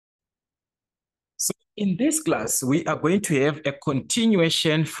So in this class, we are going to have a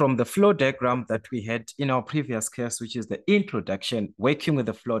continuation from the flow diagram that we had in our previous class, which is the introduction, working with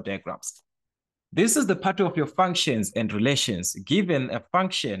the flow diagrams. This is the part of your functions and relations. Given a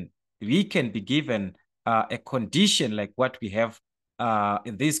function, we can be given a condition like what we have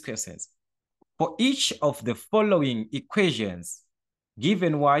in these questions. For each of the following equations,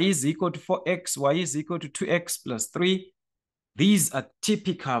 given y is equal to 4x, y is equal to 2x plus 3, these are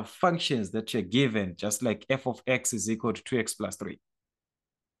typical functions that you're given, just like f of x is equal to 2x plus 3.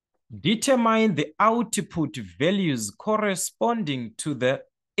 Determine the output values corresponding to the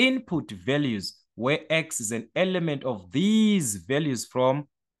input values, where x is an element of these values from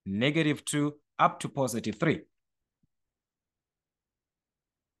 -2 up to +3.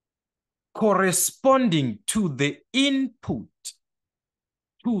 Corresponding to the input,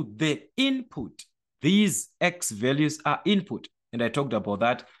 these x values are input. And I talked about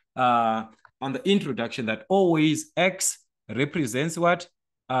that on the introduction, that always x represents what?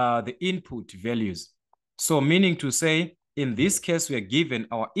 The input values. So meaning to say, in this case, we are given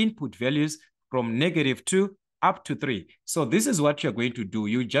our input values from -2 up to 3. So this is what you're going to do.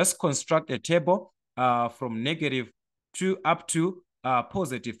 You just construct a table from -2 up to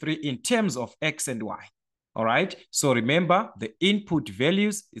 +3 in terms of x and y. All right. So remember, the input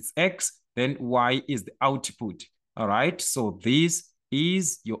values, it's x, then y is the output. All right. So this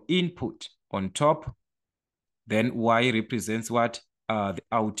is your input on top. Then y represents what? The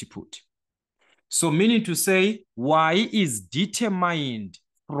output. So meaning to say, y is determined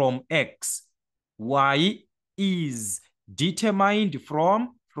from x. Y is determined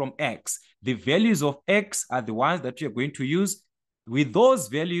from x. The values of x are the ones that you're going to use. With those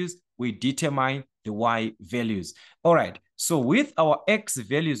values, we determine the y values. All right. So with our x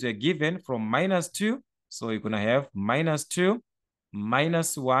values, we're given from -2. So you're going to have -2,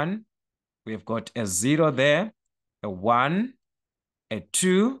 -1. We've got a 0 there, a 1, a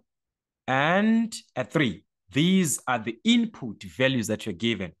 2, and a 3. These are the input values that you're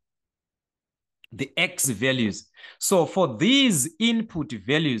given, the x values. So for these input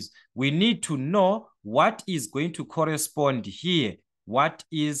values, we need to know what is going to correspond here. What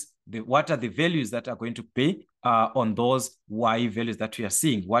are the values that are going to be on those y values that we are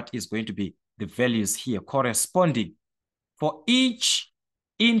seeing? What is going to be the values here corresponding? For each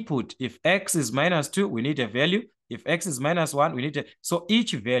input, if x is -2, we need a value. If x is -1, we need a, so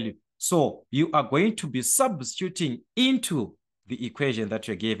each value. So you are going to be substituting into the equation that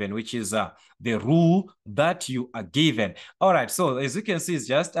you're given, which is the rule that you are given. All right, so as you can see, it's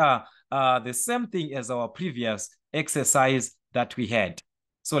just the same thing as our previous exercise that we had.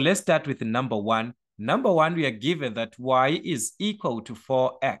 So let's start with number 1. Number 1, we are given that y is equal to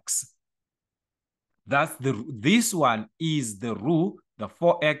 4x. This one is the rule, the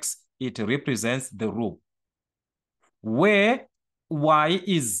 4x, it represents the rule. Where y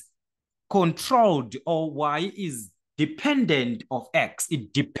is controlled, or y is dependent of x.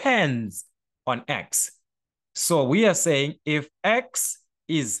 It depends on x. So we are saying if x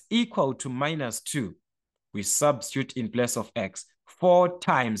is equal to -2, we substitute in place of x. 4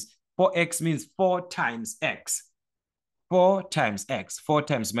 times 4x means 4 times x. 4 times x. 4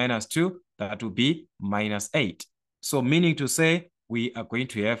 times -2, that would be -8. So meaning to say, we are going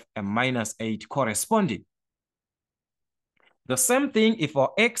to have a -8 corresponding. The same thing, if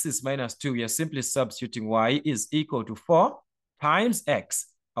our x is -2, we are simply substituting y is equal to 4 times x.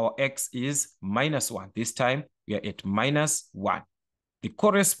 Our x is -1. This time, we are at -1. The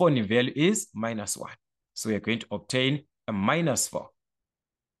corresponding value is -1. So we are going to obtain a -4.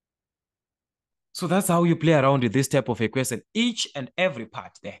 So that's how you play around with this type of equation. Each and every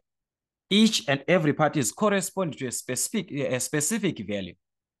part there. Each and every part is corresponding to a specific value.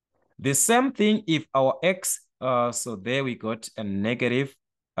 The same thing if our x, so there we got a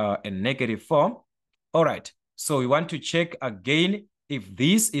 -4. All right, so we want to check again if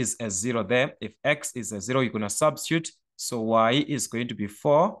this is a 0 there. If x is a 0, you're going to substitute. So y is going to be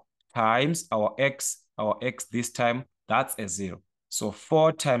 4 times our x this time, that's a 0. So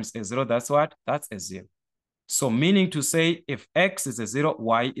 4 times a 0, that's what? That's a 0. So meaning to say, if x is a 0,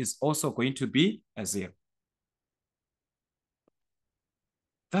 y is also going to be a 0.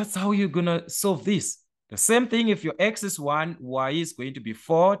 That's how you're going to solve this. The same thing, if your x is 1, y is going to be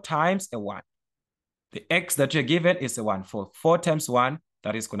 4 times a 1. The x that you're given is a 1. 4 times 1,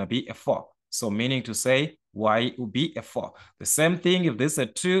 that is going to be a 4. So meaning to say, y will be a 4. The same thing, if this is a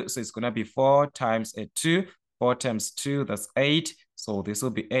 2, so it's going to be 4 times a 2. 4 times 2, that's 8. So this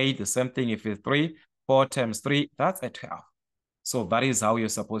will be 8. The same thing if it's 3. 4 times 3, that's a 12. So that is how you're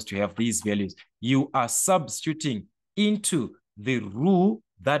supposed to have these values. You are substituting into the rule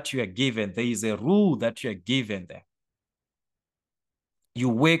that you are given. There is a rule that you are given there. You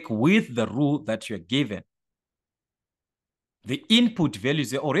work with the rule that you are given. The input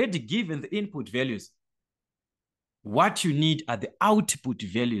values, you're already given the input values. What you need are the output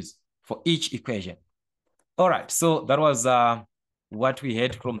values for each equation. All right, so that was what we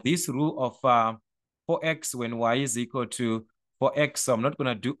had from this rule of 4x when y is equal to 4x. So I'm not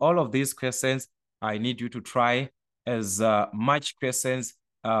going to do all of these questions. I need you to try as much questions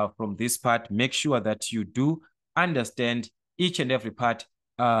from this part. Make sure that you do understand each and every part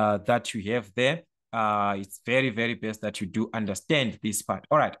that you have there. It's very, very best that you do understand this part.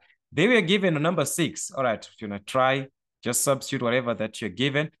 All right, they were given a number 6. All right, if you're going to try, just substitute whatever that you're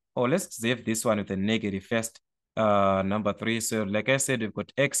given. Or let's save this one with a negative first. Number 3. So like I said, we've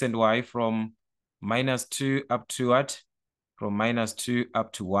got x and y from -2 up to what? From -2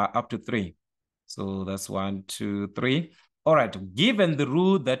 up to 3. So that's 1, 2, 3. All right, given the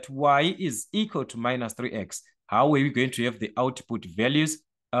rule that y is equal to -3x, how are we going to have the output values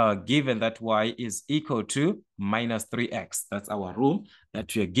given that y is equal to -3x? That's our rule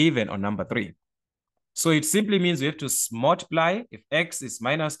that we are given on number 3. So it simply means we have to multiply. If x is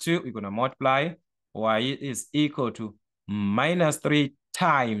 -2, we're going to multiply. Y is equal to -3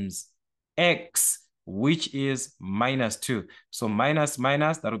 times x, which is -2. So minus,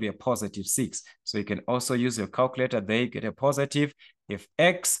 that will be a positive 6. So you can also use your calculator there, get a positive. If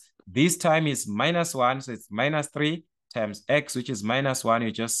x this time is -1, so it's -3 times x, which is -1,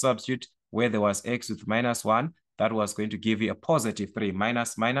 you just substitute where there was x with -1. That was going to give you a positive 3.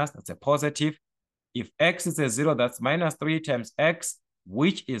 Minus, that's a positive. If x is a 0, that's -3 times x,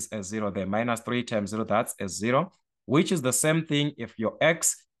 which is a 0 there. -3 times 0, that's a 0, which is the same thing. If your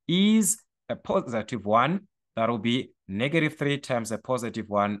x is a positive 1, that will be -3 times a positive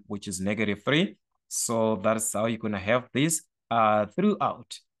 1, which is -3. So that's how you're going to have this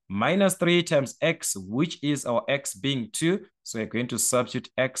throughout. -3 times x, which is our x being 2. So you're going to substitute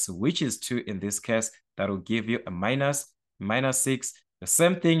x, which is 2 in this case. That will give you a -6. The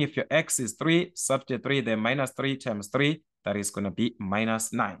same thing, if your x is 3, substitute 3, then -3 times 3, that is going to be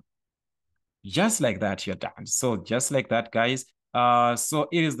 -9. Just like that, you're done. So just like that, guys. So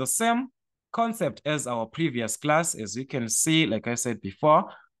it is the same concept as our previous class, as you can see, like I said before,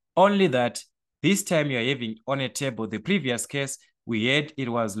 only that this time you're having on a table. The previous case we had, it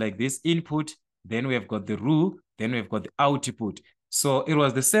was like this input, then we have got the rule, then we've got the output. So it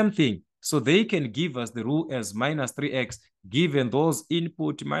was the same thing. So they can give us the rule as -3x, given those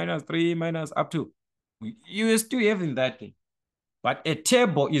input -3 minus up to, you are still having that thing. But a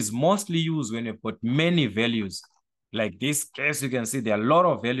table is mostly used when you've got many values. Like this case, you can see there are a lot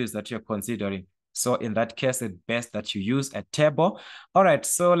of values that you're considering. So in that case, it's best that you use a table. All right,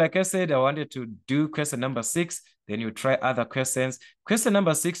 so like I said, I wanted to do question number 6. Then you try other questions. Question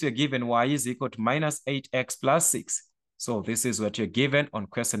number 6, you're given y is equal to -8x plus 6. So this is what you're given on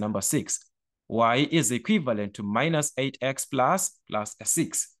question number 6. Y is equivalent to -8x plus a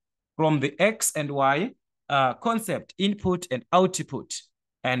 6. From the x and y concept, input and output,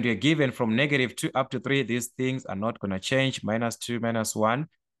 and you're given from -2 up to 3, these things are not going to change. -2, -1,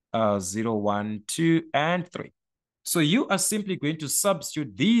 0, 1, 2, and 3. So you are simply going to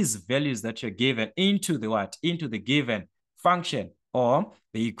substitute these values that you're given into the what? Into the given function or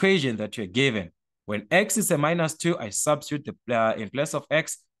the equation that you're given. When x is a -2, I substitute the in place of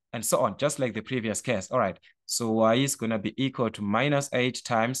x, and so on, just like the previous case. All right, so y is going to be equal to -8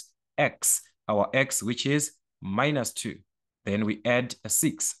 times x, our x, which is -2. Then we add a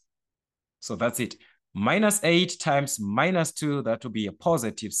 6. So that's it. -8 times -2, that will be a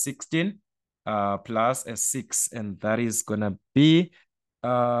positive 16 plus a 6. And that is going to be,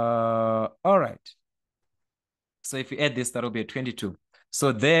 all right. So if you add this, that will be a 22.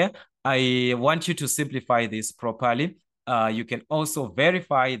 So there, I want you to simplify this properly. You can also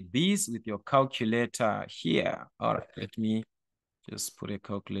verify this with your calculator here. All right, let me just put a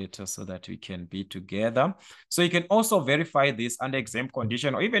calculator so that we can be together. So you can also verify this under exam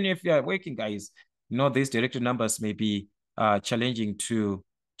condition, or even if you are working, guys, you know, these directed numbers may be challenging to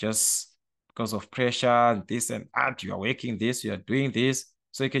just because of pressure, this and that. You are working this, you are doing this.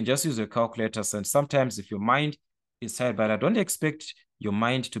 So you can just use your calculators. And sometimes if your mind is tired, but I don't expect your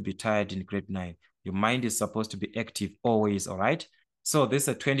mind to be tired in grade 9. Your mind is supposed to be active always, all right? So this is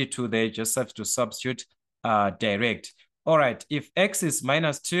a 22 there, just have to substitute direct. All right, if x is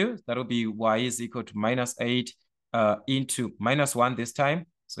 -2, that will be y is equal to -8 into -1 this time.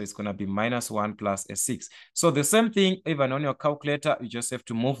 So it's going to be -1 plus a 6. So the same thing, even on your calculator, you just have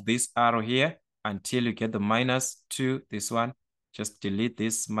to move this arrow here until you get the -2, this one. Just delete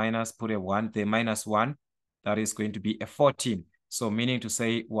this minus, put a 1, the -1. That is going to be a 14. So meaning to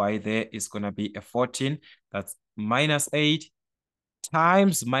say y there is going to be a 14. That's minus 8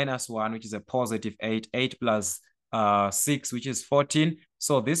 times minus 1, which is a positive 8. 8 plus 6, which is 14.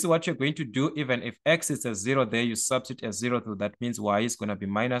 So this is what you're going to do. Even if x is a 0 there, you substitute a 0 through. That means y is going to be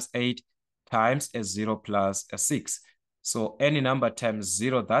minus 8 times a 0 plus a 6. So any number times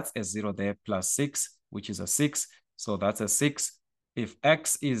 0, that's a 0 there, plus 6, which is a 6. So that's a 6. If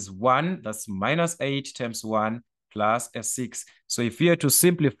x is 1, that's minus 8 times 1 plus a 6. So if you are to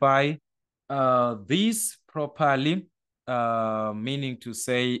simplify this properly, meaning to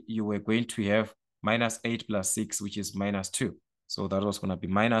say you were going to have minus 8 plus 6, which is minus 2. So that was going to be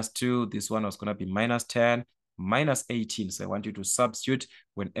minus 2. This one was going to be minus 10, minus 18. So I want you to substitute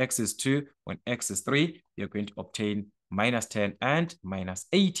when x is 2, when x is 3, you're going to obtain minus 10 and minus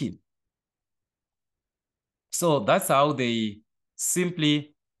 18. So that's how they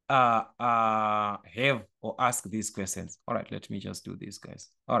simply have or ask these questions. All right, let me just do this, guys.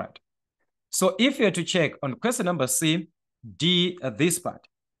 All right. So if you're to check on question number C, D, this part,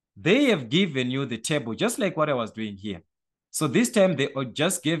 they have given you the table, just like what I was doing here. So this time they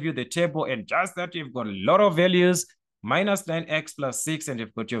just gave you the table, and just that you've got a lot of values, minus 9x plus 6, and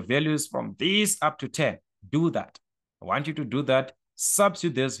you've got your values from this up to 10. Do that. I want you to do that.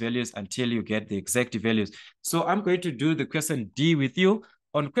 Substitute those values until you get the exact values. So I'm going to do the question D with you.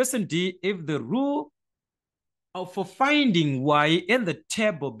 On question D, if the rule for finding y in the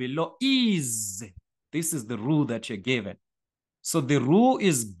table below is, this is the rule that you're given. So the rule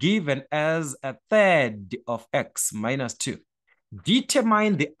is given as a third of x minus 2.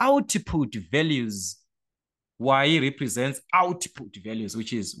 Determine the output values. Y represents output values,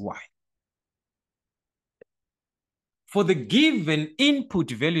 which is y. For the given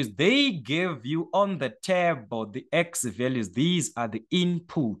input values, they gave you on the table the x values. These are the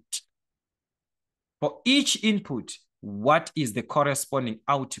input. For each input, what is the corresponding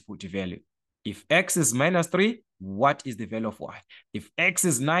output value? If x is minus 3, what is the value of y? If x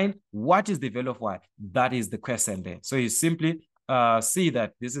is 9, what is the value of y? That is the question there. So you simply see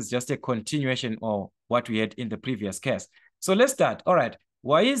that this is just a continuation of what we had in the previous case. So let's start. All right.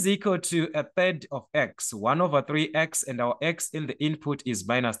 Y is equal to a third of x, 1 over 3x, and our x in the input is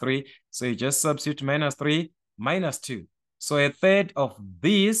minus 3. So you just substitute minus 3, minus 2. So a third of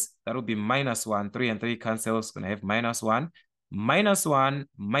this, that will be minus 1. 3 and 3 cancels, going to have minus 1. Minus 1,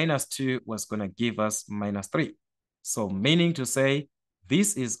 minus 2 was going to give us minus 3. So meaning to say,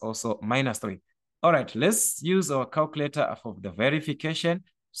 this is also minus 3. All right, let's use our calculator for the verification.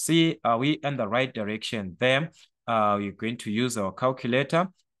 See, are we in the right direction there? We're going to use our calculator.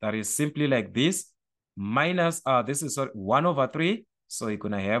 That is simply like this. Minus, this is 1 over 3. So you're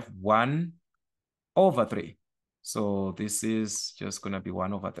going to have 1 over 3. So this is just going to be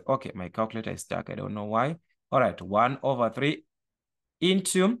 1 over 3. Okay, my calculator is stuck. I don't know why. All right, 1 over 3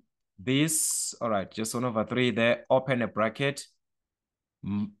 into this. All right, just 1 over 3 there. Open a bracket.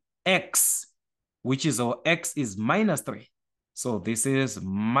 X, which is our x is minus 3. So this is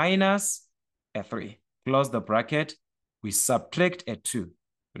minus a 3. Close the bracket. We subtract a 2.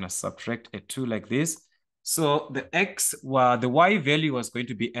 We're going to subtract a 2 like this. So the x, the y value was going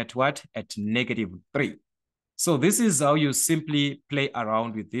to be at what? At negative 3. So this is how you simply play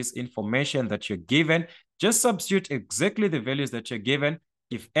around with this information that you're given. Just substitute exactly the values that you're given.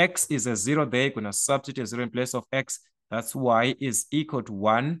 If x is a 0 there, you're going to substitute a 0 in place of x. That's y is equal to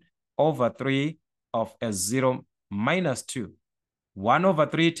 1 over 3 of a 0 minus 2. 1 over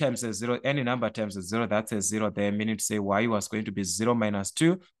 3 times a 0, any number times a 0, that's a 0 there, meaning to say y was going to be 0 minus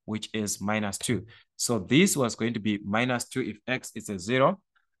 2, which is minus 2. So this was going to be minus 2 if x is a 0.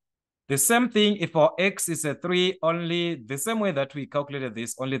 The same thing if our x is a 3, only the same way that we calculated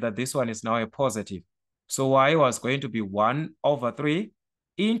this, only that this one is now a positive. So y was going to be 1 over 3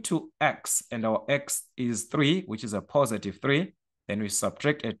 into x, and our x is 3, which is a positive 3. Then we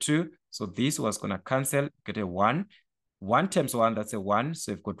subtract a 2. So this was going to cancel, get a 1. 1 times 1, that's a 1.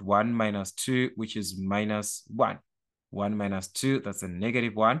 So we've got 1 minus 2, which is minus 1. 1 minus 2, that's a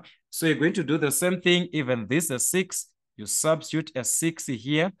negative 1. So you're going to do the same thing. Even this is a 6. You substitute a 6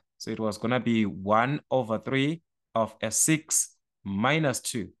 here. So it was going to be 1 over 3 of a 6 minus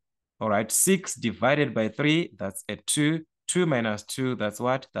 2. All right, 6 divided by 3, that's a 2. 2 minus 2, that's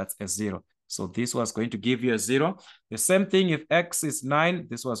what? That's a 0. So this was going to give you a 0. The same thing if x is 9,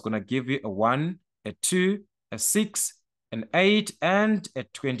 this was going to give you a 1, a 2, a 6, an 8, and a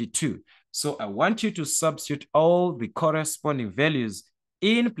 22. So I want you to substitute all the corresponding values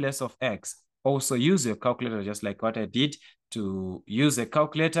in place of x. Also use your calculator just like what I did. To use a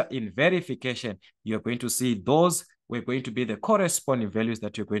calculator in verification, you're going to see those were going to be the corresponding values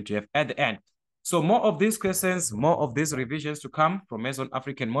that you're going to have at the end. So more of these questions, more of these revisions to come from Mason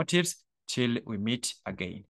African motifs till we meet again.